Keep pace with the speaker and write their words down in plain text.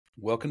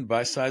Welcome to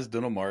Bite Size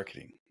Dental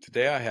Marketing.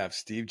 Today I have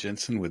Steve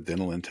Jensen with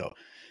Dental Intel.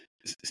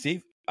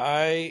 Steve,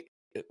 I'm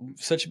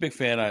such a big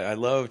fan. I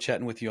love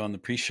chatting with you on the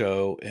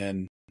pre-show.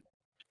 And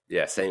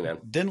yeah, same, man.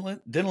 Dental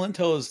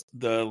Intel is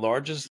the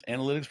largest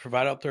analytics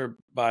provider out there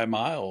by a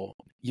mile.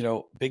 You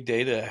know, big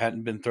data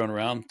hadn't been thrown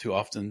around too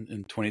often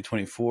in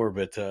 2024,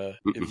 but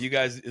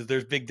if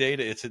there's big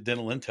data, it's at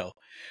Dental Intel.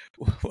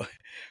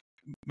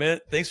 Man,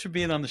 thanks for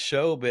being on the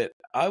show, but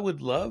I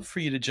would love for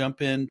you to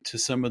jump into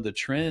some of the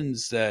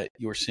trends that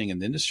you're seeing in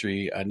the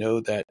industry. I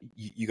know that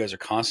you guys are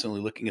constantly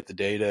looking at the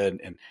data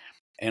and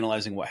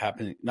analyzing what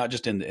happened, not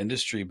just in the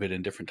industry, but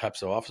in different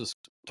types of offices.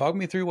 Talk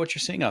me through what you're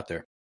seeing out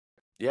there.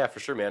 Yeah, for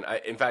sure, man.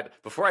 In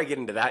fact, before I get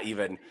into that,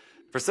 even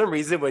for some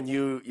reason, when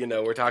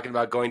we're talking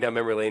about going down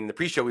memory lane in the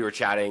pre-show, we were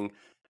chatting,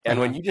 and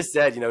when you just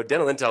said,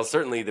 Dental Intel is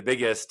certainly the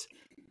biggest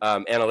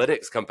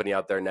analytics company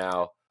out there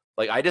now.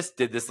 Like, I just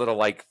did this little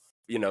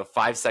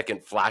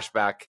 5-second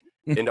flashback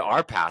into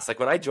our past. Like,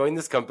 when I joined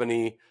this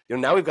company,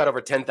 now we've got over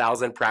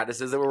 10,000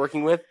 practices that we're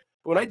working with.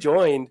 But when I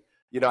joined,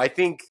 I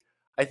think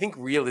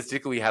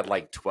realistically we had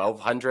like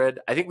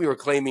 1,200. I think we were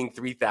claiming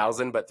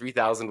 3,000, but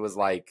 3,000 was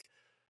like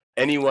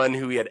anyone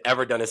who we had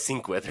ever done a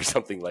sync with or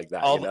something like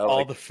that.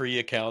 All the free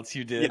accounts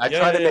you did. I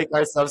try to make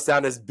ourselves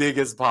sound as big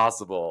as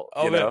possible.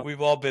 Man,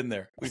 we've all been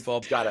there. We've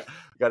all gotta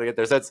get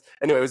there. So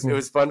it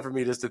was fun for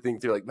me just to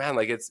think through, like, man,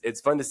 like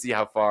it's fun to see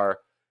how far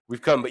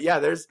we've come. But yeah,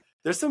 there's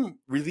some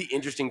really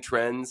interesting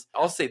trends.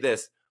 I'll say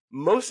this: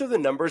 most of the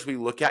numbers we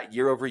look at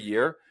year over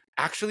year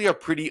actually are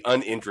pretty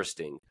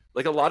uninteresting.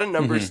 Like, a lot of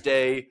numbers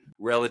stay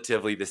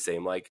relatively the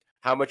same. Like,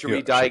 how much are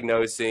we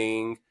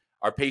diagnosing?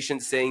 Are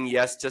patients saying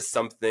yes to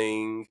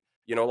something?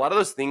 A lot of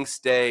those things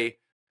stay,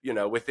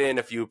 within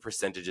a few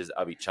percentages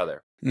of each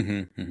other.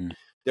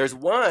 There's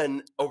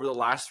one over the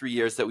last 3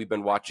 years that we've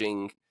been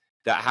watching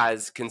that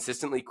has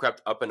consistently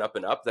crept up and up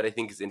and up that I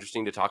think is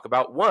interesting to talk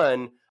about.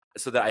 One,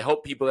 so that I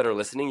hope people that are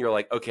listening, you're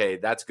like, okay,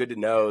 that's good to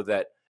know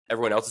that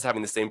everyone else is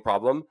having the same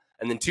problem.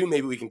 And then two,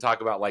 maybe we can talk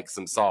about like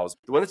some solves.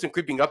 The one that's been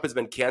creeping up has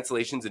been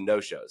cancellations and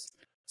no-shows.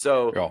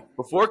 So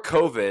before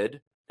COVID,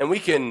 and we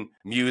can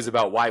muse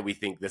about why we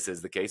think this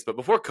is the case, but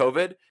before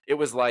COVID, it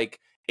was like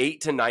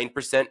 8 to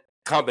 9%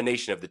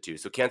 combination of the two.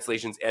 So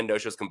cancellations and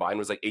no-shows combined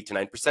was like 8 to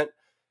 9%.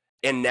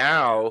 And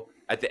now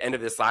at the end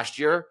of this last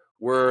year,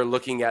 we're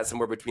looking at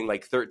somewhere between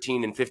like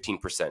 13 and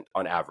 15%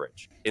 on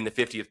average in the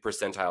 50th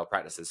percentile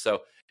practices. So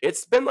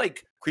it's been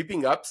like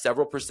creeping up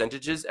several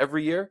percentages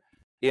every year.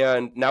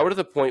 And now we're to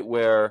the point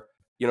where,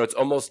 it's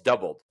almost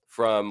doubled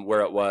from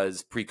where it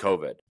was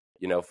pre-COVID,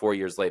 4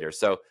 years later.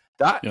 So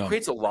that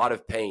creates a lot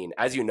of pain.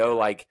 As you know,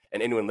 like,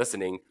 and anyone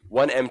listening,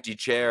 one empty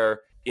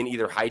chair in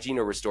either hygiene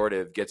or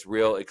restorative gets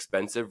real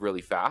expensive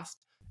really fast.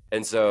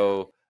 And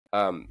so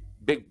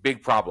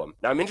big problem.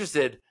 Now I'm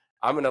interested.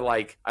 I'm going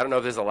to I don't know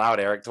if this is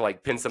allowed, Eric, to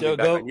pin something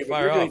back on you.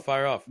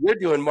 Fire off. You're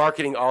doing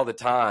marketing all the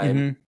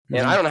time.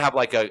 And I don't have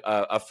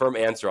a firm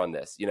answer on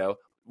this.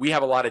 We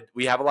have a lot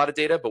of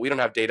data, but we don't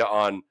have data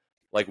on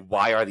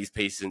why are these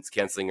patients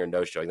canceling or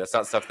no showing. That's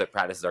not stuff that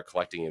practices are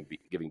collecting and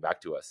giving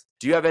back to us.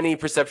 Do you have any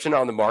perception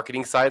on the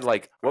marketing side?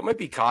 What might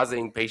be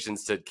causing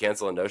patients to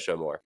cancel and no show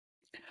more?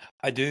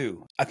 I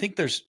do. I think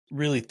there's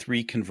really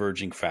three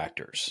converging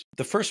factors.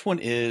 The first one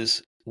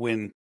is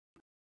when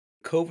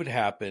COVID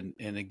happened,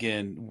 and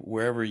again,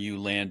 wherever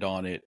you land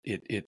on it,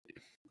 it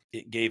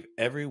gave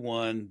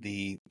everyone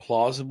the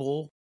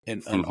plausible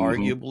and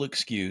unarguable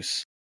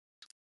excuse.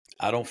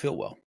 I don't feel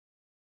well.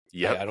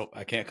 Yeah,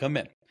 I can't come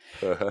in.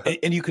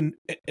 and you can,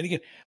 and again,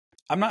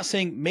 I'm not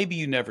saying maybe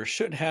you never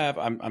should have.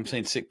 I'm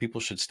saying sick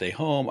people should stay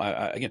home.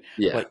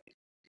 But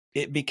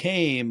it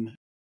became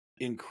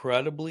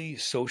incredibly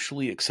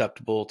socially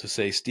acceptable to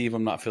say, Steve,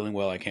 I'm not feeling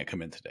well. I can't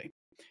come in today.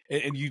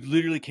 And you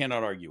literally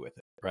cannot argue with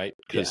it, right?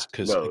 Because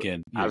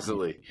again,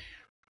 absolutely.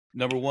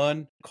 Number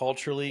one,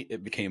 culturally,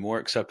 it became more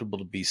acceptable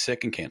to be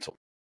sick and cancel.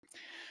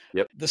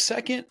 Yep. The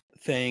second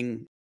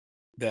thing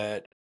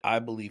that I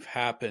believe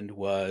happened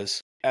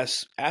was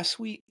as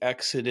we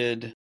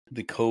exited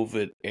the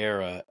COVID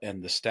era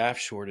and the staff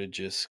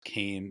shortages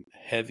came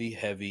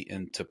heavy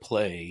into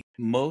play,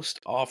 most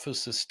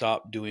offices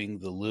stopped doing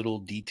the little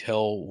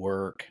detail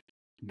work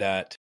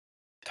that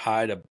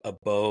tied a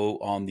bow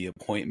on the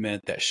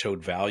appointment, that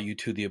showed value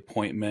to the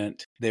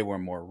appointment. They were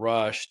more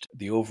rushed.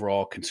 The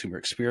overall consumer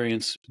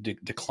experience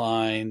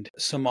declined.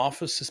 Some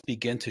offices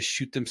began to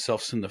shoot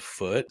themselves in the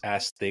foot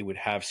as they would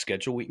have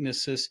schedule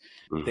weaknesses.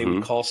 They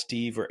would call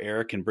Steve or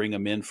Eric and bring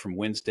them in from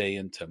Wednesday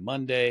into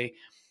Monday.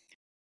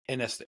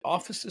 And as the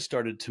offices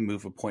started to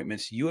move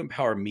appointments, you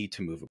empower me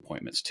to move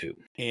appointments too.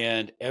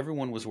 And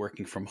everyone was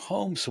working from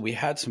home, so we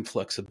had some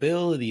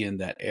flexibility in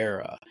that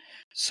era.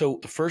 So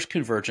the first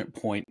convergent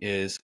point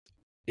is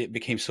it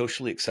became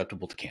socially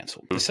acceptable to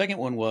cancel. The second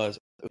one was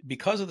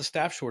because of the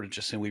staff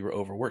shortages and we were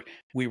overworked,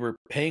 we were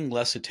paying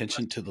less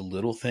attention to the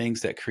little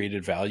things that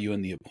created value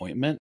in the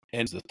appointment.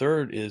 And the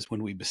third is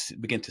when we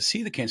begin to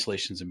see the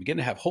cancellations and begin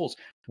to have holes,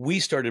 we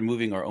started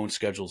moving our own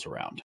schedules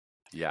around.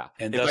 Yeah.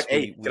 And thus,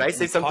 can I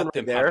say something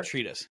right there?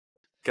 Treat us.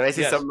 Can I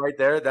say something right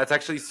there? That's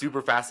actually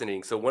super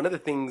fascinating. So one of the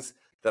things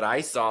that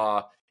I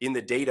saw in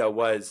the data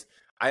was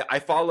I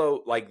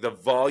follow like the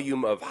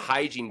volume of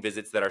hygiene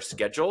visits that are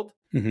scheduled,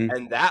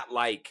 and that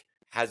like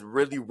has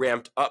really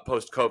ramped up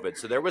post COVID.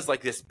 So there was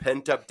like this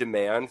pent up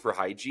demand for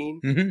hygiene.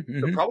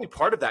 So probably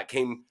part of that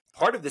came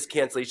part of this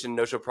cancellation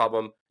no show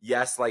problem.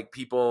 Yes, like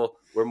people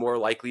were more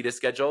likely to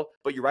schedule,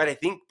 but you're right. I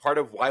think part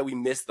of why we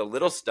miss the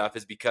little stuff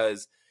is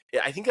because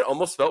I think it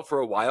almost felt for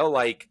a while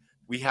like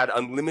we had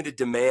unlimited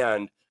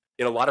demand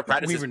in a lot of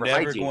practices. We were for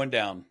never hygiene. going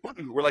down.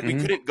 We're like, we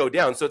couldn't go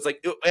down. So it's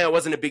like, it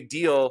wasn't a big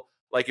deal.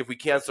 Like if we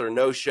cancel or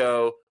no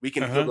show, we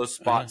can fill those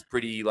spots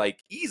pretty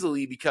like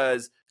easily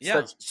because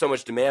so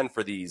much demand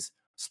for these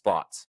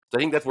spots. So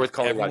I think that's worth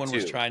calling out too. Everyone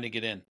was trying to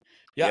get in.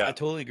 Yeah, I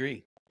totally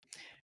agree.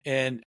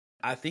 And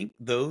I think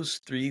those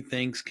three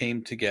things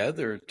came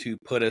together to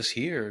put us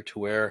here to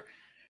where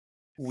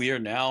we are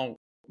now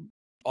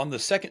on the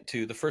second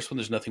two. The first one,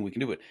 there's nothing we can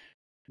do with.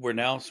 We're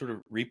now sort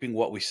of reaping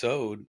what we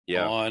sowed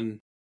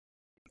on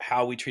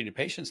how we treated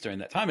patients during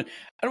that time. And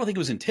I don't think it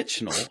was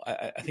intentional.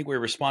 I think we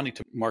were responding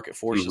to market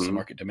forces and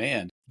market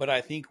demand. But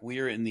I think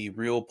we're in the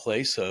real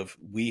place of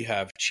we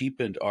have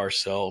cheapened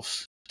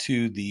ourselves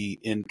to the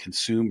end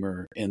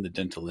consumer in the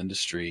dental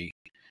industry,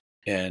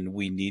 and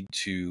we need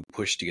to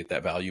push to get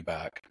that value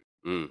back.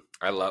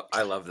 I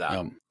love that.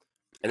 And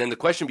then the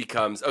question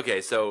becomes,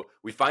 okay, so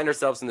we find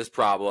ourselves in this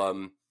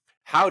problem.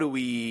 How do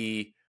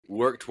we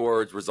work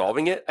towards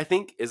resolving it? I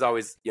think is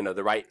always,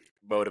 the right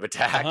mode of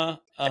attack.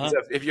 So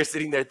if you're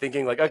sitting there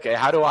thinking like, okay,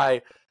 how do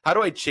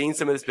I change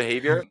some of this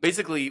behavior?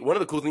 Basically, one of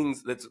the cool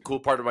things that's a cool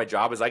part of my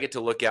job is I get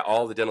to look at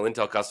all the dental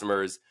intel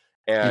customers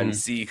and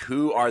see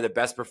who are the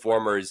best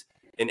performers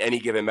in any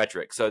given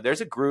metric. So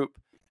there's a group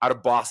out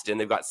of Boston.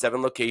 They've got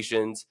 7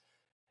 locations.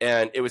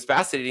 And it was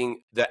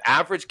fascinating. The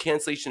average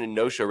cancellation and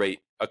no-show rate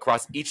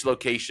across each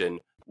location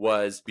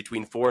was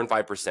between 4 and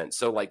 5%.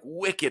 So like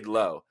wicked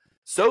low.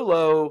 So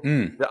low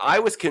that I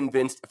was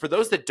convinced, for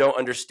those that don't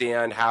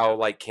understand how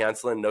like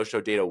cancel and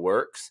no-show data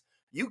works,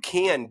 you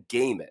can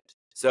game it.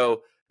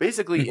 So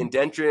basically in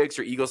Dentrix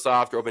or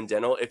EagleSoft or Open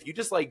Dental, if you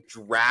just like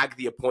drag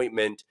the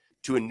appointment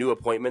to a new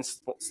appointment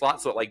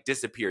slot so it like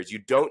disappears, you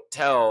don't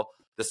tell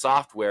the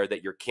software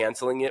that you're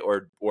canceling it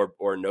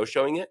or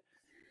no-showing it,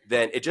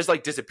 then it just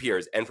like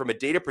disappears. And from a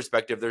data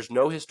perspective, there's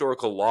no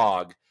historical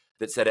log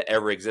that said it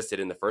ever existed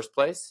in the first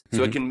place.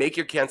 So it can make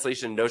your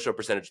cancellation no-show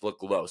percentage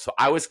look low. So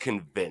I was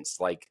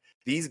convinced like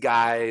these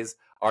guys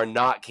are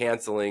not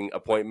canceling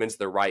appointments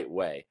the right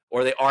way,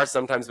 or they are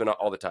sometimes, but not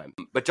all the time.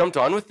 But jumped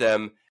on with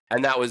them,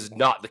 and that was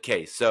not the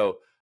case. So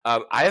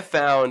I have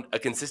found a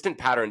consistent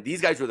pattern.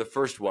 These guys were the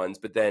first ones,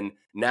 but then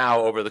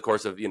now over the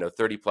course of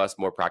 30 plus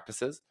more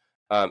practices,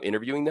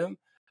 interviewing them,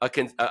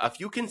 a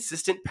few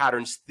consistent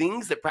patterns,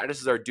 things that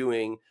practices are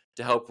doing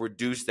to help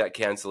reduce that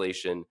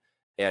cancellation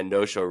and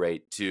no-show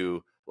rate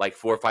to like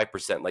 4 or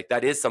 5%. Like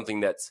that is something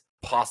that's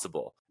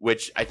possible,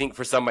 which I think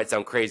for some might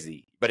sound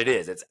crazy, but it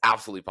is. It's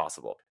absolutely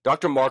possible.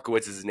 Dr.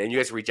 Markowitz is his name. You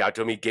guys reach out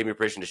to him. He gave me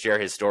permission to share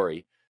his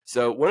story.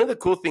 So one of the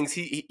cool things,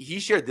 he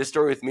shared this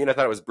story with me, and I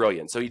thought it was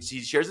brilliant. So he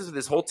shares this with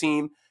his whole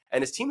team,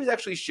 and his team is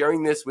actually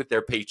sharing this with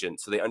their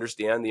patients so they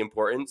understand the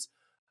importance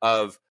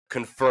of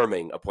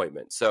confirming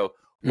appointments. So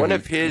one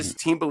of his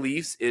team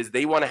beliefs is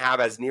they want to have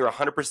as near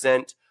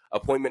 100%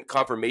 appointment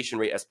confirmation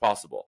rate as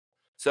possible.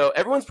 So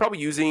everyone's probably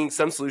using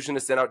some solution to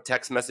send out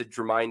text message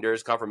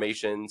reminders,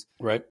 confirmations.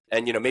 Right.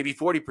 And, maybe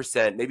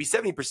 40%, maybe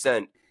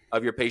 70%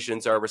 of your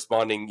patients are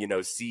responding,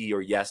 C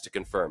or yes to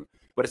confirm.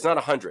 But it's not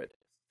 100.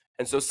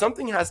 And so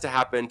something has to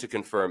happen to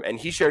confirm. And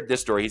he shared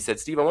this story. He said,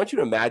 Steve, I want you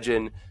to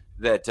imagine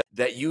that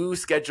you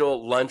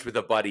schedule lunch with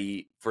a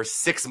buddy for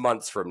 6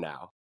 months from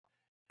now.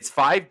 It's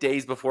 5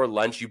 days before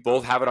lunch. You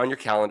both have it on your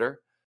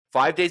calendar.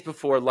 5 days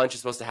before lunch is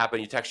supposed to happen,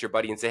 you text your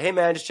buddy and say, hey,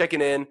 man, just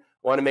checking in.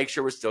 Want to make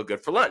sure we're still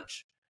good for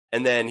lunch.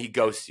 And then he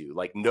ghosts you,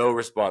 like no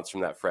response from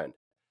that friend.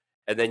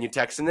 And then you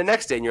text him the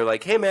next day and you're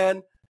like, hey,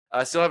 man,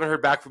 still haven't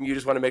heard back from you.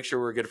 Just want to make sure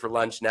we're good for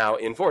lunch now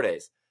in 4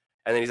 days.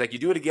 And then he's like, you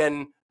do it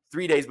again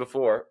 3 days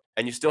before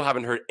and you still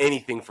haven't heard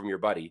anything from your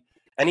buddy.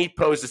 And he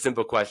posed a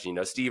simple question,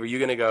 Steve, are you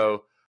going to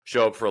go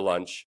show up for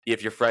lunch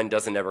if your friend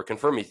doesn't ever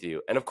confirm with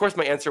you? And of course,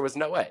 my answer was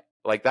no way.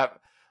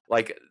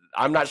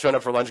 I'm not showing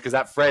up for lunch because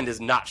that friend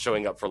is not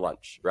showing up for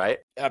lunch, right?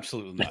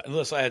 Absolutely not.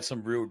 Unless I had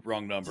some rude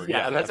wrong number.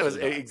 Yeah, and that's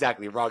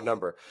exactly wrong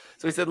number.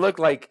 So he said, look,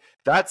 like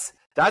that's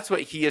what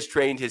he has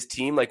trained his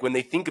team. Like when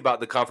they think about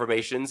the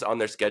confirmations on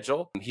their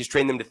schedule, he's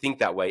trained them to think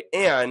that way.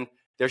 And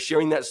they're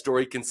sharing that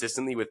story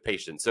consistently with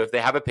patients. So if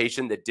they have a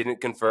patient that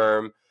didn't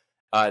confirm,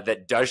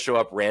 that does show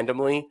up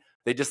randomly,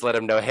 they just let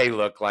them know, hey,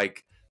 look,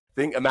 like,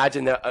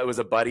 imagine that it was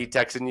a buddy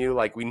texting you,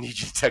 like, we need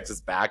you to text us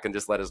back and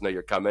just let us know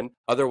you're coming.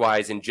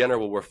 Otherwise, in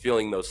general, we're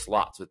filling those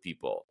slots with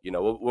people.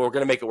 We're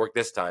going to make it work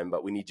this time,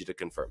 but we need you to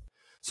confirm.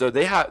 So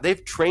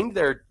they've trained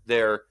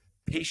their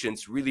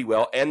patients really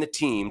well and the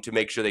team to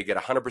make sure they get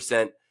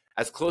 100%,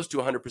 as close to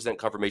 100%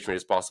 confirmation rate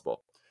as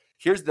possible.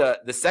 Here's the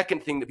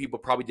second thing that people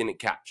probably didn't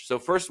catch. So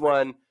first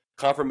one,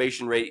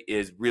 confirmation rate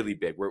is really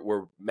big.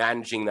 We're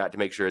managing that to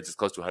make sure it's as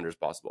close to 100 as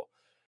possible.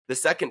 The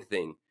second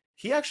thing,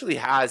 he actually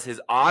has his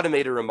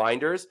automated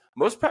reminders.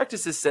 Most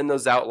practices send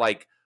those out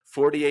like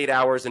 48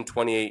 hours and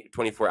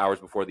 24 hours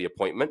before the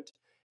appointment.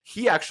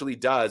 He actually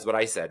does what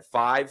I said,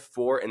 5,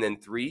 4, and then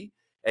 3.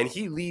 And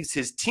he leaves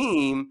his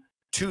team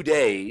 2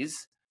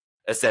 days,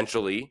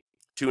 essentially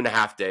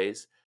 2.5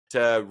 days,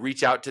 to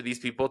reach out to these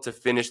people to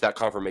finish that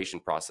confirmation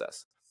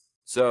process.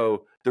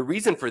 So the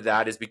reason for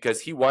that is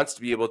because he wants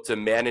to be able to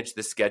manage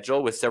the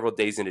schedule with several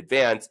days in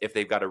advance if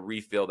they've got to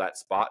refill that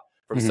spot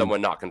from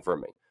someone not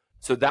confirming.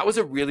 So that was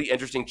a really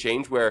interesting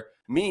change where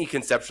me,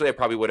 conceptually, I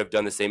probably would have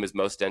done the same as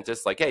most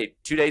dentists. Like, hey,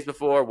 2 days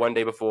before, 1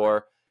 day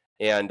before,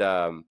 and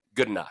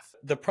good enough.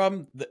 The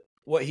problem,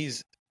 what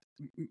he's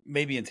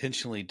maybe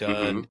intentionally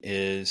done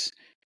is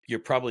you're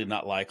probably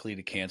not likely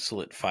to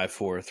cancel it 5,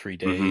 4, or 3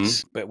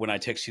 days. But when I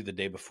text you the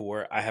day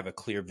before, I have a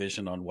clear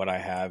vision on what I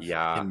have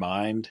in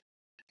mind.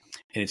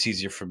 And it's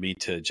easier for me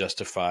to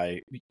justify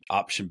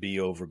option B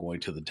over going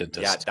to the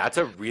dentist. Yeah, that's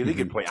a really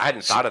good point. I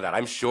hadn't thought of that.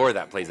 I'm sure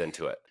that plays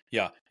into it.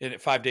 Yeah. And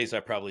at 5 days,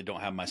 I probably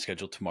don't have my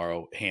schedule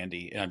tomorrow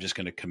handy, and I'm just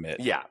going to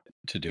commit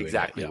to doing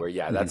exactly it.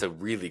 Yeah. That's a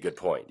really good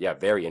point. Yeah,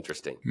 very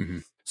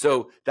interesting.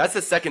 So that's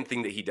the second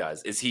thing that he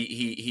does is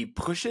he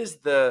pushes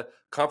the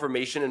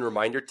confirmation and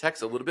reminder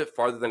text a little bit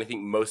farther than I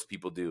think most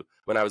people do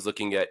when I was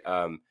looking at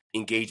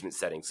engagement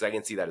settings. So I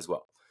can see that as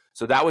well.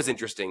 So that was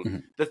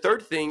interesting. The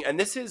third thing, and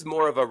this is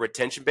more of a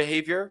retention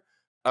behavior,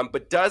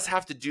 but does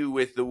have to do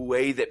with the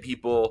way that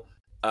people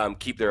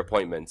keep their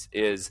appointments,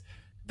 is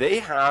they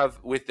have,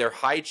 with their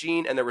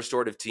hygiene and their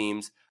restorative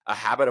teams, a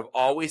habit of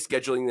always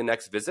scheduling the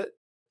next visit.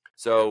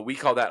 So we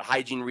call that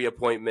hygiene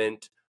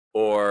reappointment,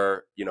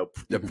 or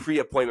the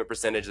pre-appointment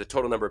percentage, the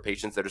total number of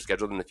patients that are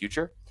scheduled in the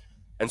future.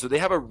 And so they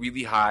have a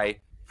really high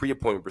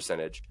pre-appointment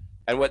percentage.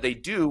 And what they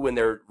do when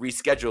they're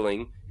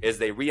rescheduling is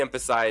they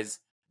reemphasize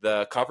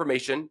the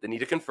confirmation, the need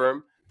to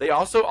confirm. They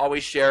also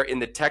always share in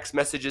the text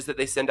messages that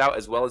they send out,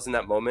 as well as in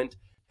that moment,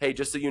 hey,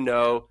 just so you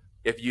know,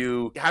 if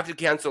you have to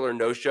cancel or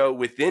no-show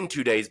within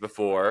 2 days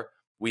before,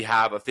 we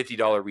have a $50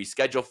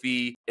 reschedule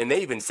fee. And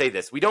they even say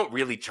this, we don't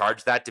really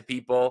charge that to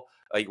people.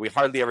 Like, we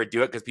hardly ever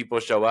do it because people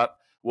show up.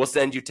 We'll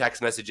send you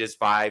text messages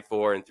 5,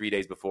 4, and 3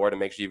 days before to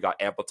make sure you've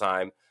got ample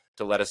time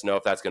to let us know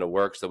if that's going to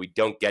work, so we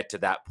don't get to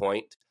that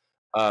point.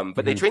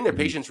 But they train their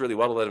patients really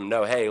well to let them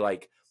know, hey,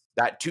 like,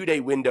 that 2 day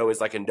window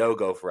is like a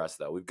no-go for us,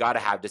 though. We've got to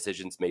have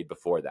decisions made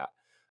before that.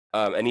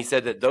 And he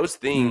said that those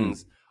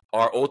things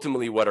are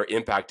ultimately what are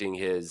impacting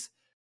his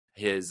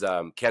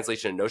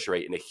cancellation and no-show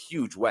rate in a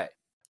huge way.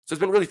 So it's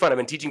been really fun. I've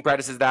been teaching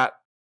practices that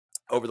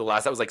over the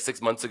last, that was like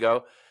 6 months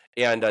ago.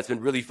 And it's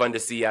been really fun to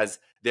see as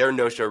their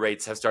no-show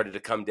rates have started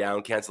to come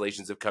down,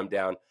 cancellations have come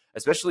down,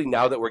 especially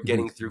now that we're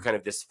getting through kind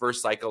of this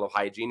first cycle of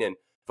hygiene and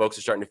folks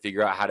are starting to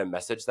figure out how to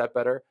message that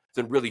better. It's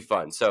been really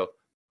fun. So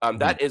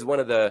that is one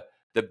of the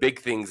big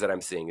things that I'm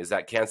seeing, is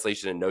that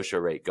cancellation and no-show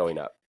rate going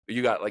up.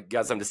 You got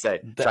something to say,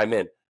 chime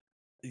in.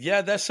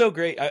 Yeah, that's so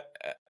great.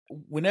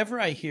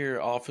 Whenever I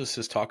hear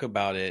offices talk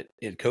about it,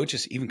 and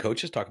even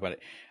coaches talk about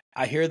it,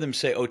 I hear them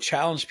say, oh,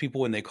 challenge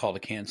people when they call to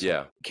cancel.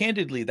 Yeah.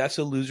 Candidly, that's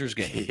a loser's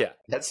game. Yeah,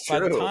 that's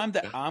true. By the time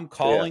that I'm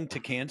calling to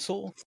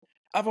cancel,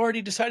 I've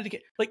already decided to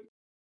get,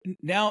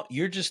 now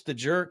you're just the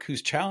jerk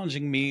who's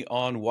challenging me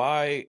on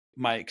why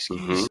my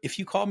excuse. If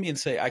you call me and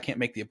say, I can't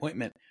make the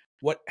appointment,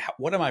 what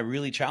am I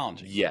really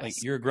challenging? Yes. Like,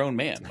 you're a grown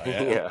man.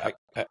 I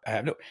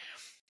have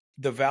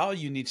the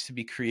value needs to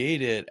be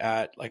created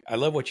at, I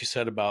love what you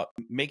said about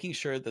making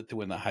sure that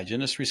when the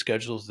hygienist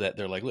reschedules, that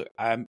they're like, look,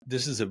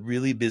 this is a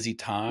really busy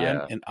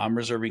time and I'm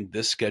reserving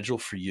this schedule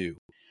for you.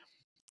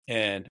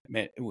 And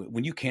man,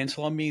 when you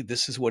cancel on me,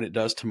 this is what it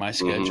does to my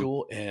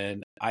schedule.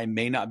 And I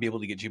may not be able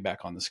to get you back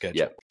on the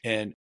schedule.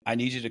 And I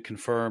need you to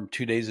confirm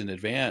 2 days in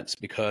advance,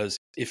 because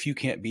if you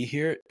can't be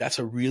here, that's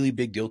a really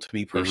big deal to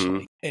me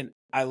personally. And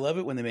I love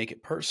it when they make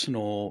it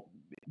personal,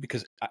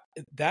 because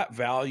that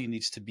value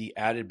needs to be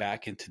added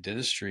back into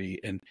dentistry.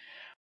 And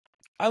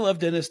I love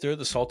dentists. They're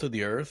the salt of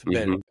the earth,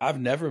 but I've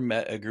never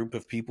met a group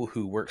of people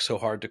who work so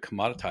hard to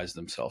commoditize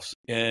themselves.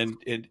 And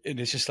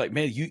it's just like,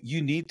 man,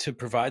 you need to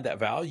provide that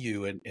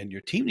value, and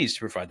your team needs to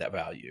provide that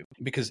value,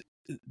 because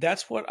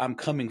that's what I'm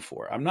coming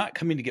for. I'm not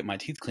coming to get my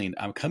teeth cleaned.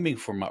 I'm coming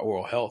for my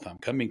oral health. I'm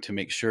coming to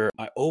make sure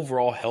my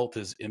overall health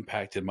is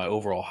impacted, my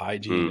overall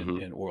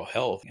hygiene and oral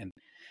health. And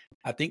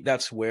I think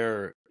that's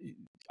where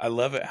I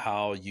love it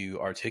how you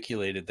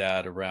articulated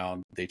that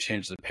around they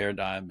changed the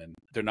paradigm and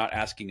they're not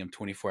asking them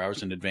 24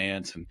 hours in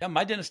advance. And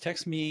my dentist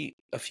texts me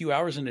a few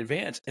hours in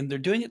advance, and they're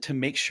doing it to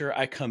make sure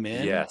I come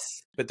in.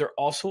 Yes. But they're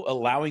also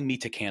allowing me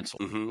to cancel.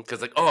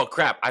 Because oh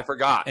crap, I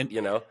forgot. And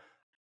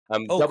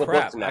I'm double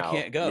booked now. I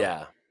can't go.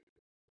 Yeah.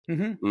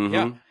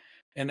 Yeah.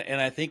 And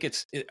I think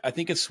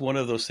it's one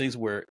of those things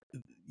where,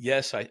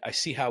 yes, I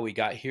see how we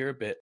got here,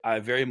 but I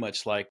very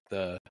much like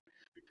the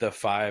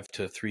 5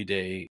 to 3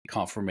 day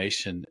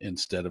confirmation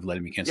instead of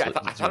letting me cancel. Yeah,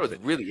 I thought it was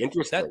really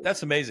interesting.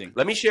 That's amazing.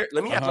 Let me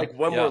add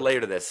one more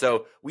layer to this.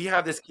 So we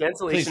have this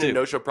cancellation and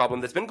no-show problem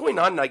that's been going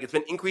on, it's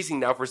been increasing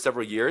now for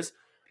several years,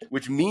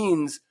 which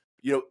means,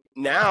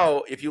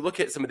 now if you look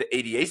at some of the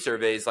ADA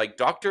surveys,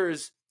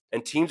 doctors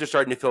and teams are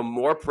starting to feel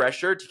more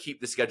pressure to keep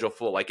the schedule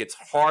full. It's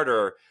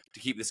harder to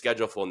keep the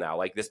schedule full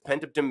now. This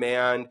pent-up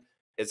demand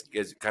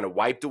is kind of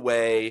wiped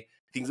away.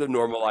 Things have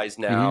normalized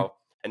Mm-hmm. now,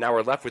 and now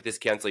we're left with this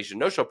cancellation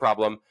no-show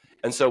problem.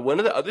 And so one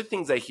of the other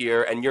things I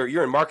hear, and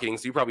you're in marketing,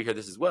 so you probably hear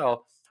this as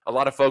well. A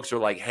lot of folks are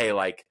like, "Hey,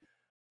 like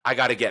I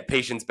got to get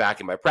patients back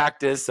in my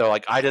practice, so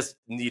like I just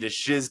need a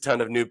shiz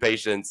ton of new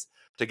patients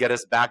to get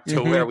us back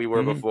to where we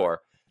were Mm-hmm.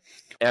 before."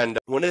 And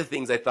one of the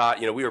things I thought,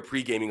 we were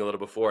pre-gaming a little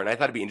before, and I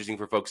thought it'd be interesting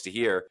for folks to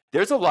hear.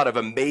 There's a lot of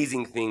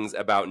amazing things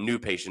about new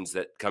patients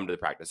that come to the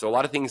practice. So a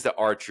lot of things that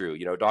are true.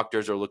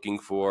 Doctors are looking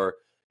for,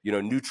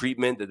 new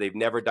treatment that they've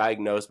never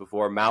diagnosed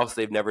before, mouse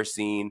they've never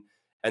seen.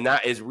 And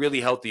that is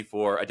really healthy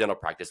for a dental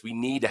practice. We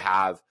need to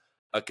have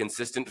a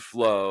consistent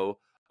flow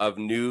of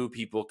new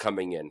people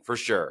coming in for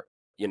sure.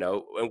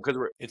 Because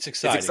It's it's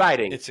exciting.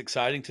 exciting. It's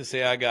exciting to say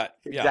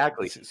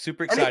Exactly. it's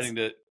super And exciting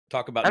to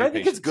talk about and new I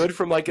think it's patients. good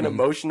from like an Mm-hmm.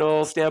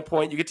 emotional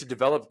standpoint. You get to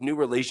develop new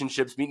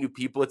relationships, meet new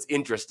people. It's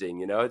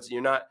interesting, it's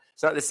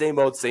not the same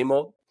old, same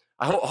old.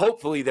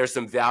 Hopefully there's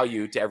some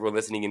value to everyone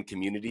listening in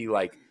community.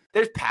 Like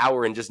there's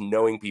power in just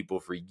knowing people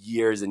for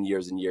years and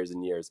years and years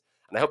and years.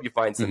 And I hope you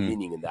find some Mm-hmm.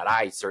 meaning in that.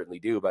 I certainly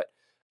do. But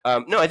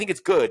no, I think it's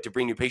good to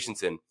bring new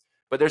patients in.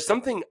 But there's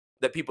something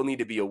that people need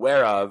to be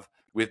aware of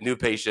with new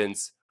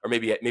patients, or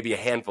maybe a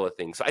handful of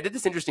things. So I did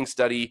this interesting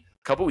study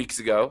a couple weeks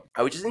ago.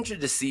 I was just interested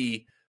to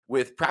see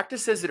with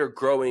practices that are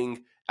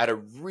growing at a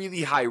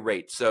really high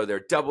rate. So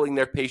they're doubling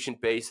their patient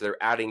base.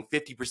 They're adding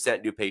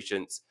 50% new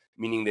patients,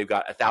 meaning they've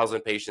got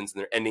 1,000 patients and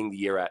they're ending the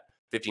year at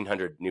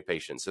 1,500 new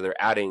patients. So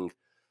they're adding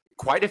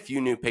quite a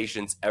few new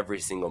patients every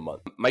single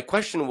month. My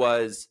question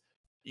was,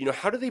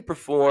 how do they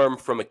perform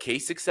from a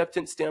case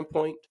acceptance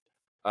standpoint?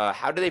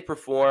 How do they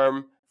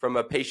perform from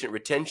a patient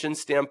retention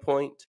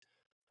standpoint?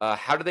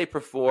 How do they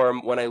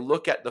perform when I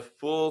look at the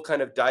full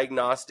kind of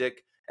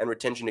diagnostic and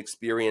retention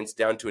experience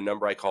down to a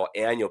number I call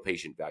annual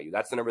patient value?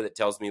 That's the number that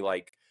tells me,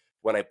 like,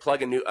 when I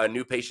plug a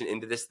new patient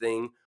into this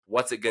thing,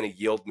 what's it going to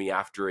yield me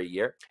after a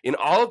year? In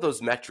all of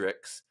those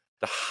metrics,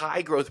 the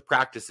high growth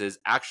practices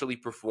actually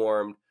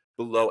performed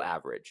below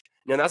average.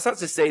 Now, that's not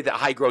to say that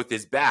high growth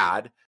is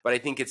bad, but I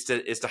think it's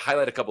to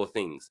highlight a couple of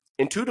things.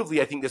 Intuitively,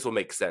 I think this will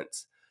make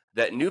sense,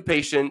 that new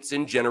patients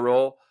in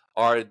general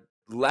are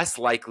less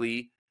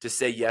likely to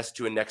say yes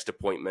to a next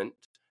appointment.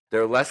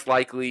 They're less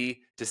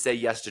likely to say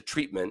yes to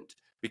treatment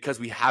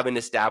because we haven't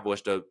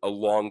established a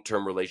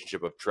long-term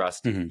relationship of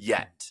trust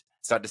yet.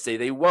 It's not to say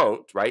they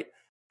won't, right?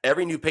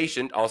 Every new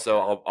patient,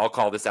 also, I'll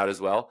call this out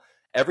as well.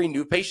 Every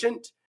new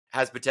patient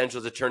has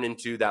potential to turn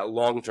into that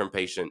long-term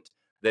patient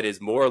that is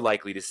more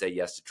likely to say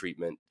yes to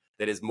treatment,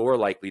 that is more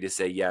likely to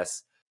say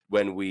yes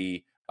when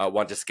we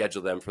want to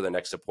schedule them for the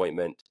next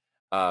appointment,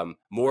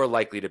 more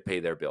likely to pay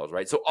their bills,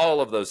 right? So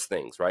all of those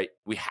things, right?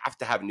 We have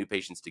to have new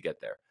patients to get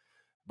there.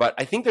 But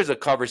I think there's a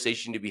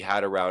conversation to be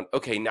had around,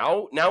 okay,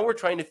 now we're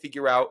trying to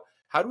figure out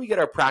how do we get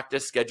our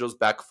practice schedules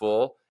back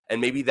full,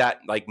 and maybe that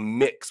like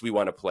mix we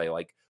want to play.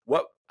 Like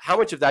how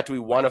much of that do we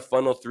want to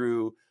funnel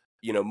through,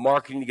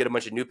 marketing to get a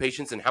bunch of new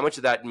patients, and how much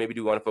of that maybe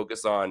do we want to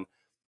focus on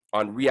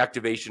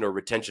reactivation or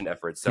retention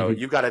efforts? So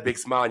you've got a big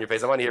smile on your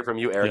face. I want to hear from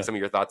you, Eric, some of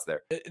your thoughts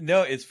there.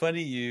 No, it's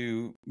funny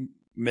you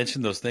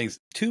mentioned those things.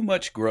 Too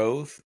much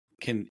growth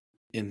can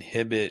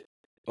inhibit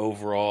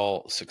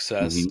overall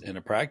success in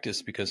a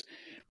practice because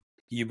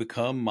you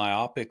become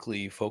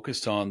myopically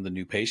focused on the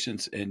new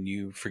patients and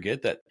you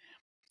forget that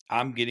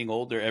I'm getting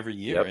older every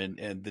year. Yep.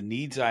 And the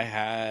needs I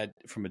had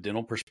from a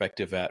dental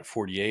perspective at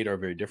 48 are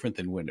very different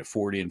than when at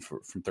 40 and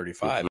from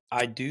 35.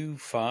 I do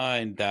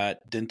find that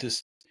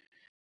dentists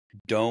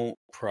don't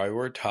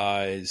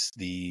prioritize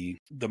the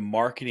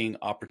marketing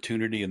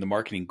opportunity and the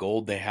marketing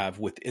goal they have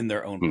within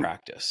their own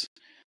practice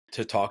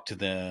to talk to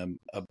them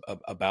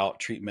about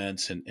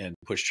treatments and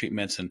push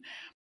treatments. And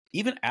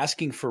even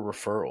asking for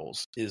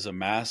referrals is a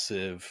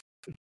massive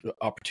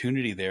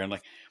opportunity there. And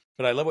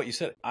but I love what you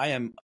said. I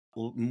am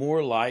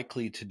more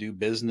likely to do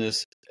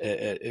business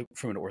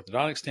from an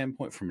orthodontic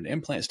standpoint, from an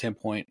implant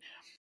standpoint,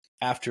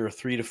 after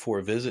 3 to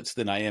 4 visits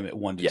than I am at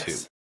 1 to 2.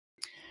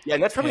 Yeah,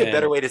 and that's probably a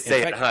better way to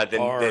say fact,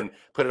 it than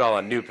put it all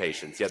on new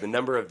patients. Yeah, the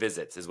number of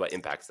visits is what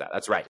impacts that.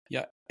 That's right.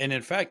 Yeah, and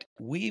in fact,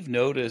 we've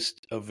noticed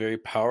a very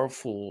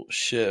powerful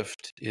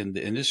shift in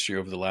the industry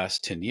over the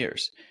last 10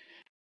 years.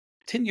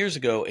 10 years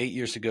ago, 8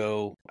 years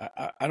ago,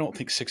 I don't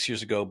think 6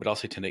 years ago, but I'll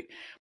say 10 to 8,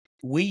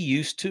 we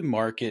used to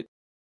market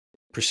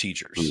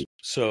procedures.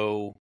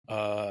 So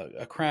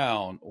a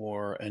crown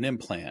or an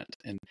implant,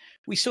 and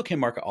we still can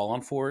market all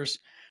on fours,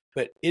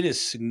 but it is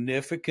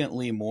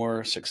significantly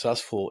more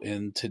successful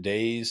in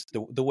today's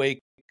the way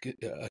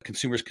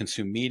consumers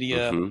consume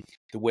media,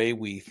 the way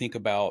we think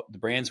about the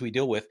brands we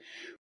deal with.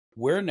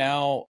 We're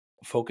now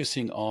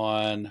focusing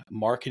on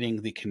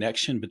marketing the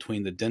connection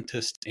between the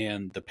dentist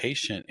and the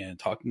patient and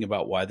talking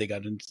about why they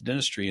got into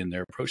dentistry and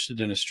their approach to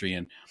dentistry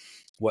and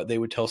what they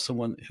would tell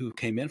someone who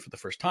came in for the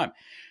first time.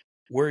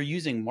 We're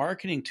using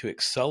marketing to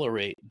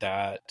accelerate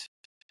that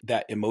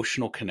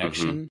emotional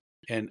connection.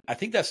 And I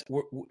think that's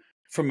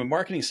from a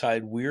marketing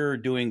side, we're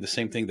doing the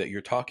same thing that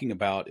you're talking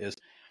about. Is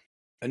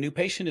a new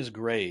patient is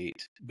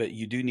great, but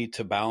you do need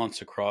to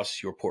balance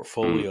across your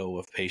portfolio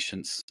of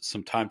patients,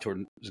 some time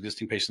toward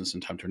existing patients, some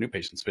time toward new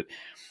patients. But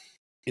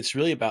it's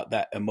really about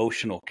that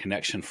emotional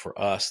connection for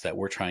us that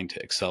we're trying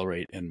to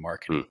accelerate in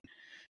marketing.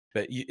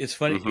 But it's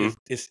funny. Mm-hmm.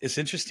 It's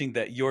interesting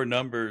that your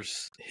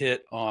numbers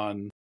hit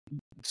on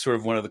sort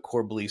of one of the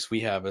core beliefs we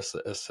have as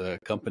a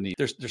company.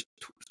 There's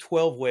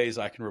 12 ways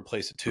I can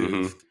replace a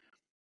tooth.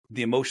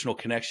 The emotional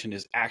connection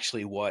is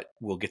actually what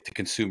will get the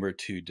consumer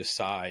to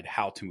decide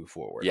how to move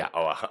forward. Yeah.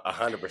 Oh,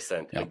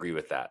 100% agree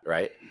with that.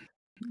 Right.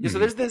 Yeah, so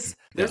Mm-hmm.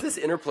 there's this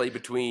interplay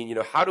between, you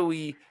know, how do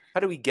we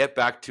get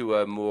back to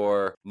a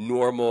more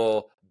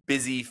normal,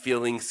 busy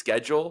feeling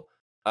schedule?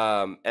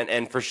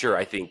 And for sure,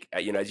 I think,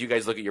 you know, as you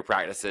guys look at your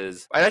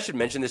practices, and I should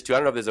mention this too, I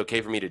don't know if this is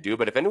okay for me to do,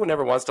 but if anyone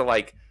ever wants to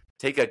like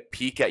take a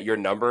peek at your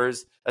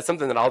numbers, that's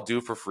something that I'll do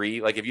for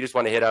free. Like if you just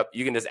want to hit up,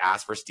 you can just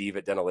ask for Steve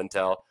at Dental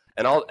Intel,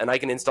 and I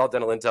can install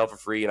Dental Intel for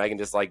free, and I can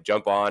just like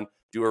jump on,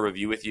 do a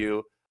review with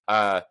you.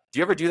 Do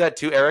you ever do that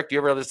too, Eric? Do you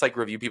ever just like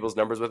review people's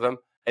numbers with them?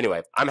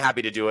 Anyway, I'm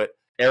happy to do it.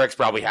 Eric's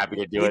probably happy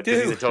to do it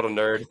because he's a total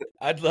nerd.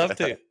 I'd love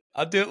to.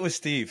 I'll do it with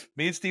Steve.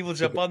 Me and Steve will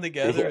jump on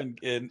together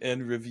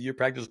and review your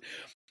practice.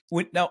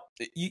 Now,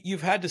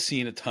 you've had to see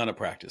in a ton of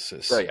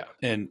practices. Oh, yeah.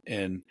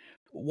 And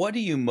what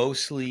do you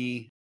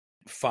mostly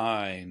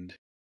find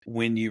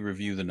when you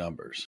review the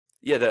numbers?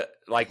 Yeah,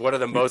 what are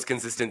the most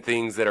consistent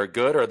things that are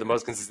good, or the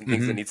most consistent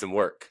things that need some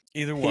work?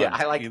 Either one. Yeah,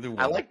 I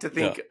like to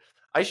think. Yeah.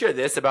 I share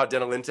this about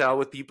Dental Intel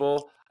with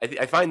people.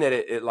 I find that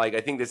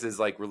I think this is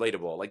like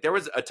relatable. Like there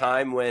was a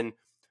time when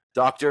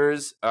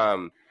doctors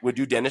would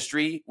do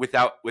dentistry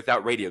without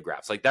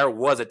radiographs. Like there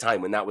was a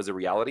time when that was a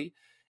reality.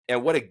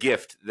 And what a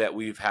gift that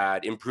we've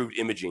had improved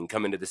imaging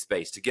come into the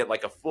space to get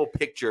like a full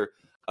picture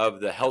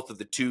of the health of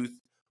the tooth,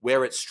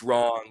 where it's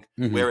strong,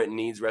 where it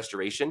needs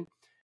restoration.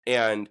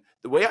 And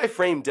the way I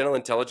frame dental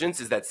intelligence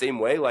is that same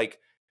way. Like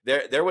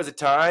there was a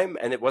time,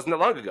 and it wasn't that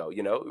long ago,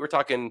 you know, we're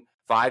talking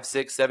 5,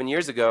 6, 7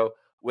 years ago,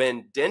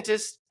 when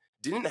dentists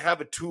didn't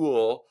have a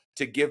tool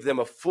to give them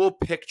a full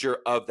picture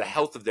of the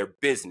health of their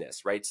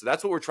business, right? So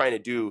that's what we're trying to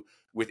do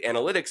with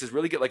analytics, is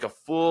really get like a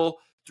full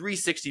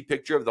 360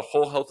 picture of the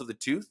whole health of the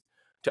tooth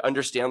to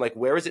understand like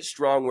where is it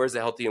strong, where is it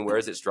healthy, and where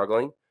is it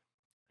struggling.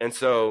 And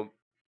so,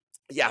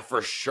 yeah,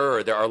 for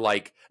sure, there are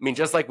like, I mean,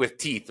 just like with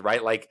teeth,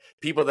 right? Like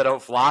people that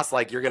don't floss,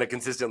 like you're going to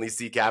consistently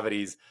see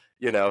cavities,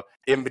 you know,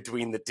 in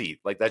between the teeth.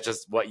 Like that's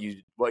just what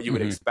you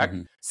would expect.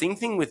 Same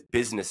thing with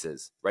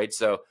businesses, right?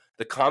 So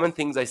the common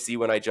things I see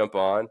when I jump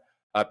on,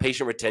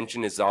 patient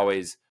retention is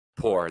always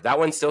poor. That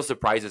one still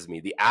surprises me.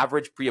 The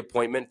average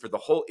pre-appointment for the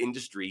whole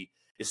industry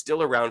is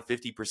still around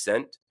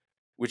 50%,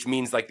 which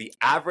means like the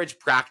average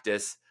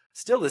practice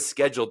still is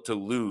scheduled to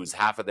lose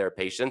half of their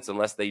patients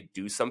unless they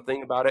do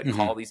something about it,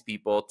 call these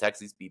people,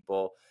 text these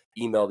people,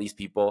 email these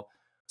people.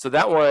 So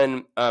that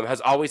one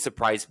has always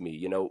surprised me.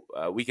 You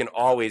know, we can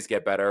always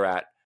get better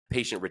at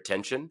patient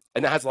retention,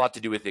 and that has a lot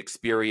to do with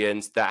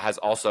experience. That has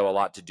also a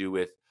lot to do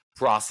with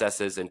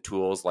processes and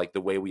tools, like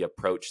the way we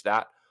approach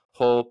that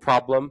whole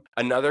problem.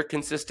 Another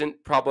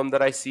consistent problem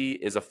that I see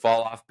is a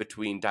fall off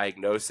between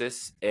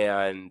diagnosis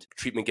and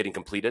treatment getting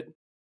completed.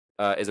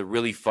 Is a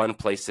really fun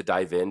place to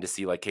dive in to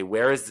see like, hey,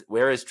 where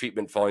is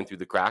treatment falling through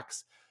the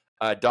cracks?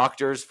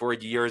 Doctors for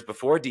years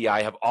before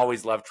DI have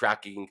always loved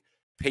tracking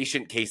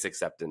patient case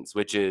acceptance,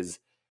 which is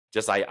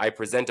just I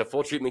present a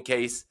full treatment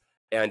case,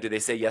 and do they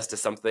say yes to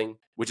something,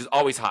 which is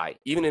always high.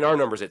 Even in our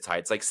numbers, it's high.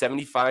 It's like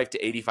 75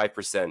 to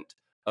 85%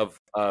 of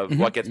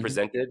what gets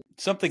presented.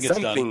 Something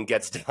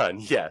gets done.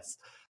 Yes.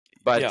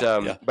 But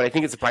but I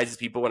think it surprises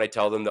people when I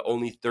tell them that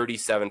only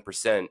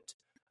 37%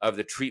 of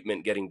the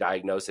treatment getting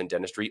diagnosed in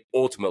dentistry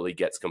ultimately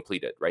gets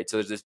completed, right? So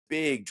there's this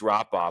big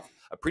drop off,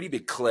 a pretty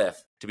big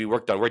cliff to be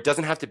worked on, where it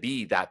doesn't have to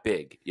be that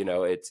big. You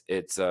know, it's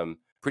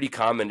pretty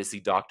common to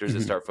see doctors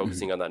that start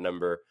focusing on that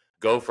number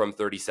go from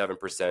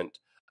 37%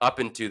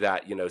 up into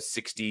that, you know,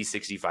 60,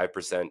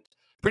 65%.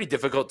 Pretty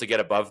difficult to get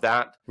above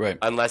that, right?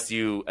 Unless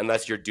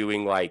you're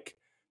doing like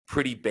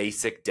pretty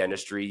basic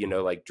dentistry, you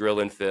know, like drill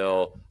and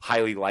fill,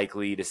 highly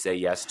likely to say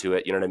yes to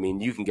it. You know what I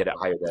mean? You can get it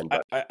higher than.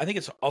 But I think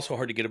it's also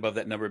hard to get above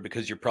that number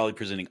because you're probably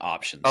presenting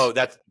options. Oh,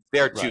 that's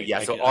there too. Right.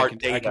 Yeah. So our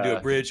data, I can do a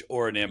bridge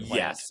or an implant.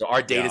 Yes. So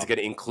our data is going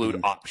to include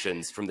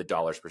options from the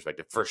dollars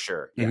perspective for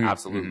sure. Yeah,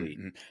 absolutely.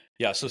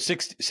 Yeah. So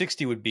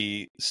 60 would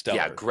be stellar.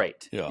 Yeah.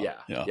 Great. Yeah.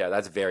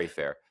 That's very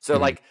fair. So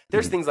like,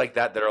 there's things like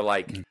that are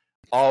like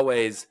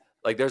always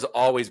like there's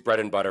always bread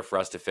and butter for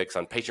us to fix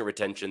on patient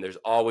retention. There's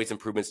always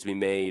improvements to be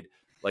made,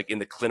 like in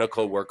the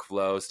clinical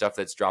workflow, stuff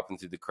that's dropping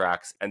through the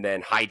cracks. And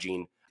then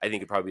hygiene, I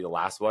think, would probably be the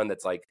last one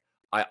that's like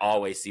I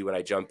always see when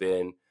I jump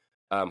in.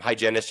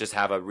 Hygienists just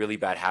have a really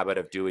bad habit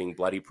of doing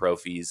bloody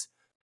prophies.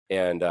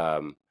 And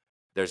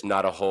there's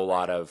not a whole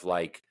lot of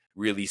like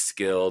really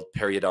skilled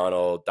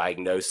periodontal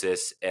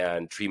diagnosis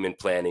and treatment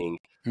planning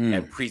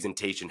and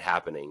presentation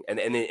happening. And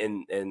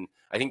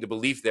I think the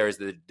belief there is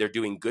that they're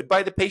doing good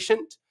by the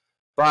patient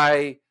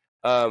by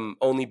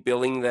only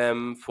billing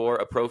them for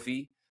a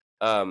prophy.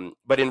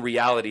 But in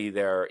reality,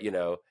 they're, you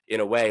know, in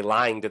a way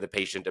lying to the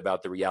patient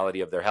about the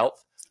reality of their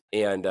health.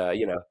 And,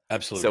 you know,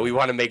 absolutely. So we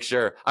want to make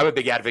sure. I'm a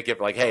big advocate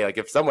for like, hey, like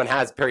if someone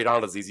has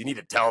periodontal disease, you need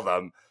to tell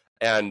them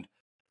and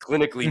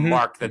clinically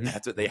mark that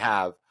that's what they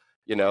have.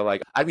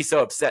 Like I'd be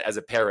so upset as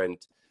a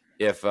parent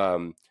if,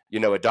 a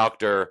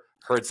doctor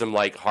heard some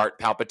like heart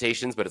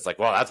palpitations, but it's like,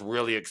 well, that's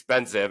really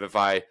expensive if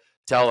I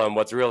tell him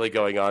what's really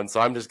going on. So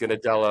I'm just going to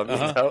tell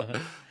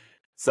him,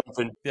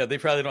 something. Yeah, they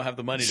probably don't have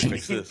the money to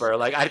fix this.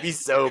 Like I'd be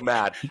so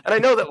mad. And I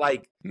know that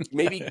like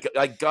maybe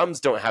like gums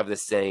don't have the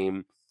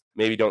same,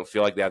 maybe don't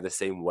feel like they have the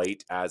same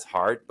weight as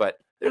heart, but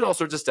there's all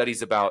sorts of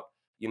studies about,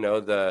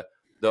 the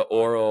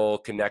oral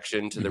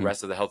connection to the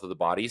rest of the health of the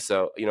body.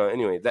 So,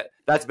 anyway,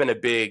 that's been a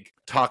big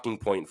talking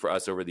point for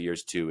us over the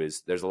years too,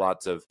 is there's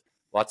lots of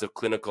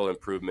clinical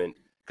improvement,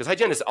 because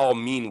hygienists all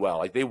mean well.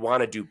 Like they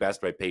want to do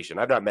best by patient.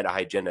 I've not met a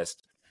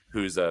hygienist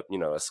who's a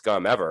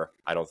scum ever,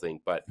 I don't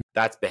think, but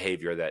that's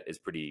behavior that is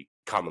pretty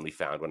commonly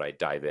found when I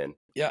dive in.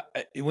 Yeah.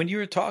 When you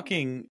were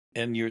talking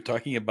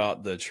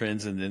about the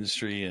trends in the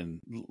industry and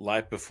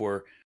life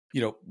before,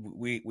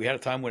 we had a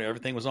time when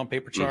everything was on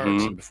paper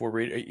charts and before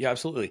radio. Yeah,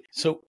 absolutely.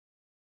 So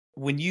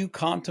when you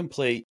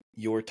contemplate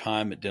your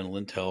time at Dental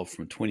Intel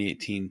from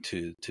 2018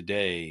 to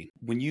today,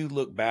 when you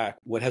look back,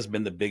 what has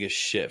been the biggest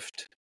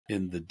shift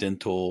in the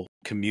dental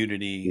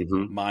community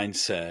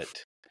mindset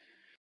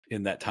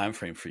in that time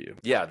frame for you?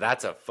 Yeah,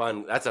 that's a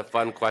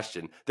fun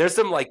question. There's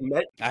some like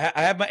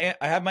I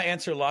have my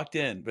answer locked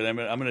in, but I'm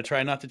gonna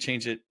try not to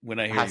change it when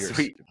I hear yours.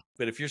 Sweet.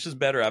 But if yours is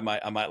better, I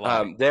might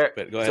lie.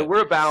 But go ahead. So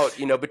we're about,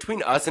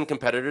 between us and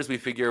competitors, we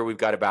figure we've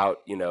got about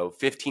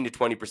 15 to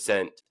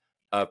 20%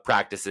 of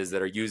practices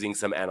that are using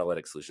some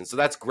analytic solution. So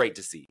that's great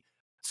to see.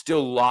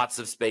 Still lots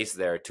of space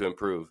there to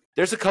improve.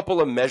 There's a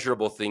couple of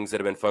measurable things that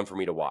have been fun for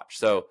me to watch.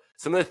 So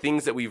some of the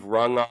things that we've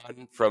rung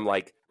on from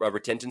like a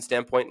retention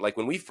standpoint, like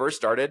when we first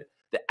started,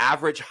 the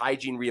average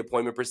hygiene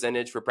reappointment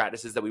percentage for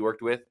practices that we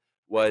worked with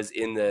was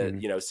in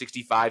the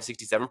 65,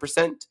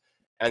 67%.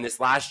 And this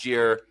last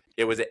year,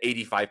 it was at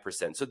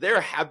 85%. So there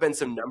have been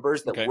some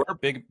numbers that we're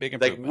big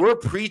like we're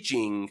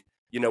preaching,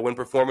 when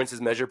performance is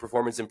measured,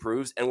 performance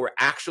improves. And we're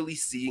actually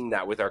seeing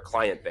that with our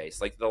client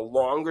base. Like the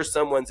longer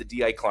someone's a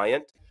DI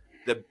client,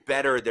 the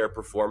better their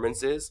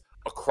performance is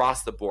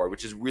across the board,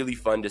 which is really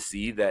fun to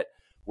see that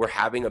we're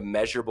having a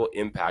measurable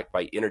impact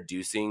by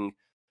introducing,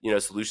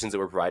 solutions that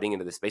we're providing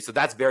into the space. So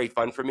that's very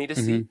fun for me to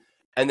see.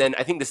 And then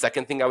I think the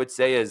second thing I would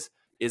say is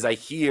I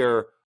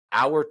hear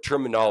our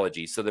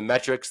terminology. So the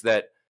metrics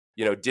that,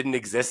 didn't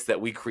exist that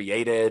we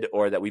created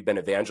or that we've been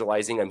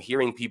evangelizing, I'm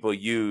hearing people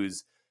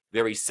use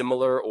very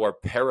similar or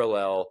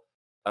parallel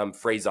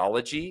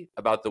phraseology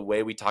about the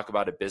way we talk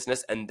about a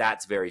business. And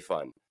that's very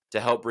fun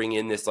to help bring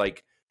in this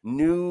like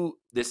new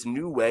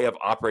way of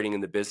operating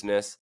in the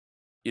business.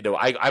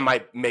 I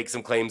might make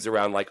some claims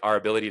around like our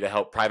ability to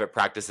help private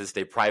practices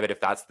stay private if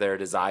that's their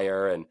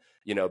desire, and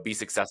be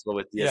successful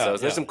with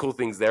DSOs. There's some cool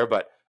things there,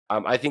 but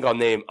I think I'll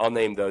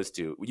name those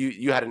two.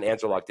 You had an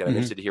answer locked in. I'm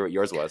interested to hear what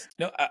yours was.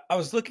 No, I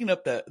was looking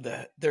up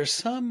there's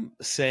some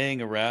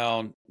saying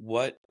around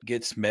what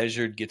gets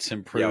measured gets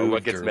improved. Yeah,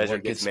 what gets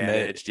measured gets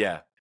managed.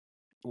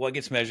 What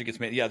gets measured gets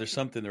managed. Yeah, there's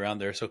something around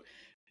there. So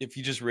if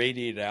you just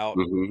radiate out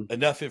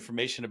enough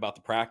information about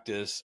the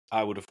practice,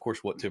 I would, of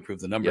course, want to improve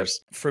the numbers.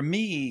 Yep. For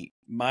me,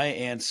 my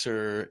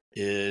answer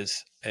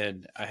is,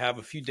 and I have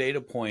a few data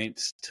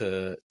points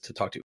to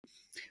talk to.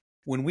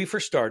 When we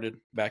first started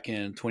back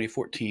in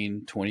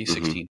 2014,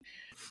 2016,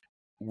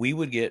 we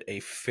would get a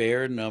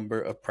fair number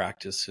of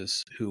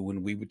practices who,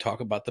 when we would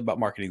talk about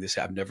marketing, they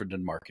say, I've never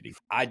done marketing.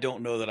 I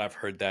don't know that I've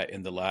heard that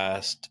in the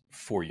last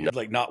 4 years,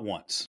 like not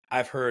once.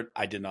 I've heard,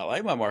 I did not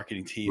like my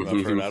marketing team.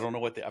 I've heard, I don't know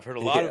what I've heard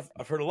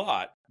a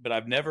lot, but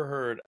I've never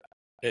heard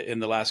in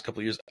the last couple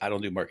of years, I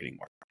don't do marketing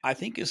more. I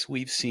think as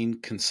we've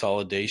seen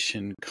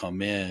consolidation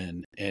come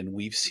in and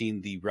we've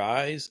seen the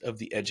rise of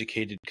the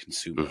educated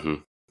consumer,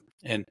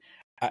 and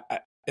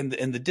and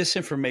the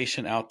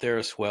disinformation out there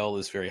as well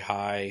is very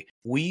high.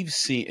 We've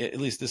seen, at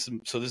least this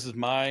is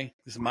my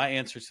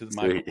answer to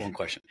my one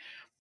question.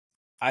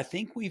 I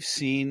think we've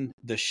seen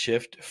the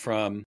shift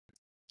from,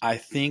 I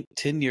think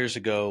 10 years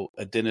ago,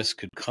 a dentist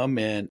could come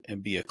in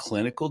and be a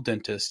clinical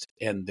dentist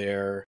and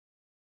their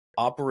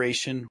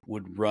operation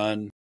would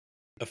run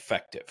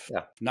effective.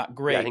 Yeah. Not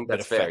great, I think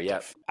that's but effective. Fair,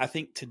 yeah. I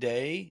think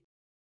today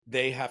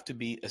they have to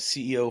be a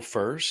CEO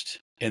first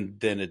and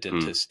then a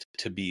dentist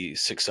to be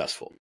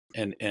successful.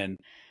 And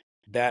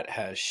that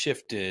has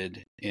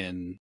shifted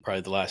in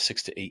probably the last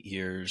 6 to 8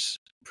 years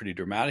pretty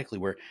dramatically,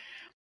 where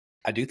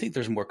I do think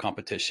there's more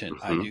competition.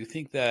 I do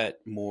think that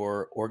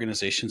more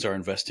organizations are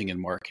investing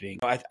in marketing.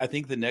 I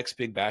think the next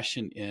big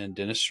bastion in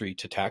dentistry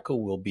to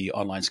tackle will be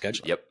online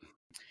scheduling. Yep.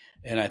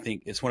 And I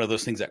think it's one of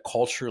those things that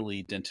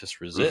culturally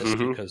dentists resist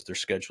because their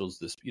schedule's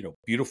this,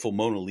 beautiful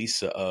Mona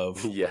Lisa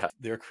of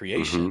their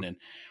creation, and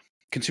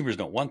consumers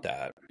don't want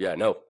that. Yeah,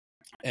 no.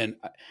 And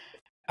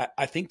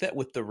I think that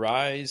with the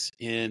rise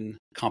in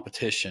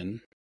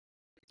competition,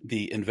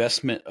 the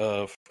investment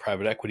of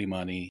private equity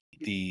money,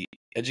 the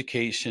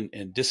education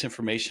and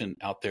disinformation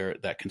out there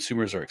that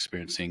consumers are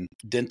experiencing,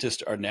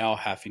 dentists are now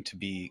having to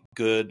be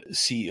good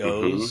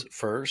CEOs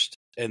first,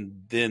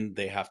 and then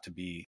they have to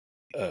be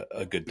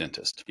a good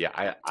dentist.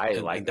 Yeah, I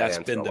like that.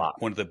 That's been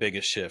one of the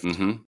biggest shifts.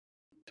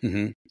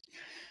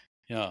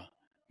 Yeah.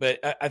 But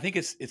I think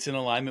it's in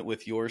alignment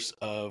with yours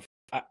of,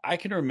 I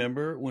can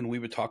remember when we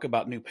would talk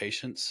about new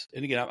patients.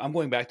 And again, I'm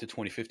going back to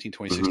 2015,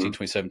 2016,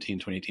 2017,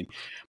 2018.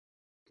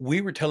 We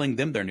were telling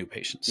them they're new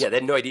patients. Yeah, they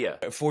had no idea.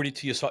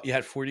 42, you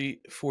had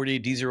 40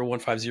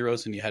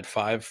 D0150s and you had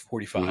 5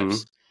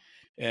 45s.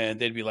 And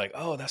they'd be like,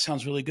 oh, that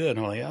sounds really good. And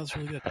I'm like, yeah, that's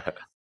really good.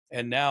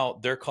 And now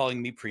they're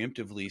calling me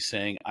preemptively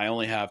saying, I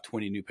only have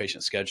 20 new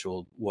patients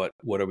scheduled. What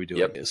are we doing?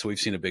 Yep. So we've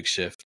seen a big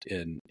shift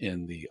in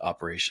the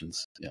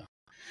operations. Yeah.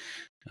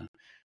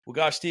 Well,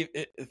 gosh, Steve,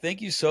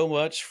 thank you so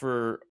much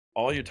for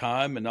all your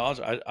time and knowledge.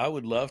 I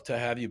would love to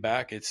have you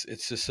back. It's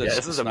just such,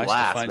 this is a nice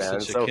blast, to find man.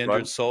 such It's a so kindred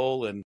fun.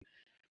 soul. And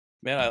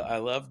man, I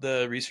love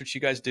the research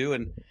you guys do.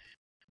 And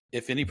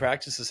if any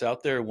practices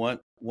out there want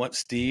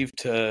Steve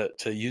to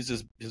use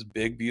his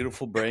big,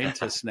 beautiful brain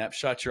to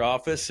snapshot your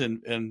office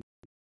and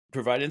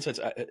provide insights,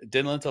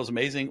 dental intel is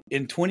amazing.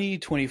 In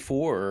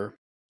 2024,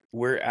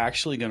 we're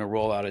actually going to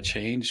roll out a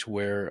change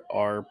where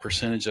our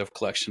percentage of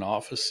collection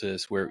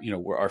offices, where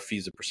our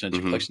fees a percentage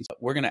of collections,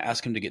 we're going to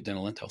ask them to get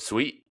dental intel.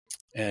 Sweet.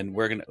 And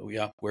we're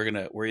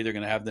either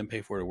going to have them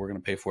pay for it, or we're going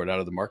to pay for it out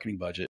of the marketing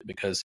budget,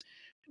 because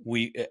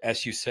we,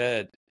 as you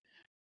said,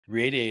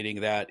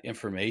 radiating that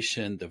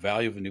information, the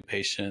value of a new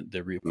patient,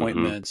 the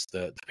reappointments,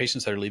 the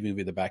patients that are leaving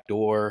via the back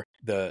door,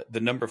 the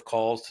number of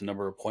calls, the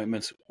number of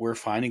appointments, we're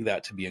finding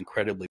that to be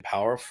incredibly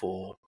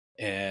powerful.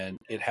 And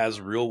it has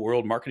real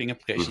world marketing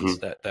implications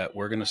that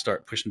we're going to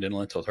start pushing dental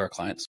intel to our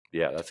clients.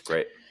 Yeah, that's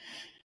great.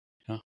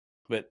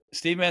 But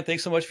Steve, man,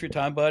 thanks so much for your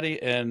time,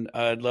 buddy. And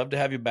I'd love to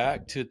have you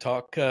back to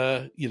talk,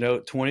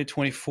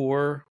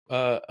 2024,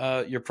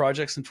 your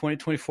projects in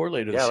 2024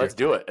 later this year. Yeah, let's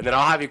do it. And then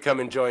I'll have you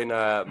come and join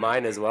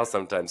mine as well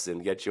sometime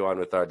soon, get you on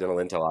with our dental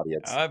intel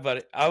audience. All right,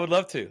 buddy. I would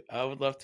love to.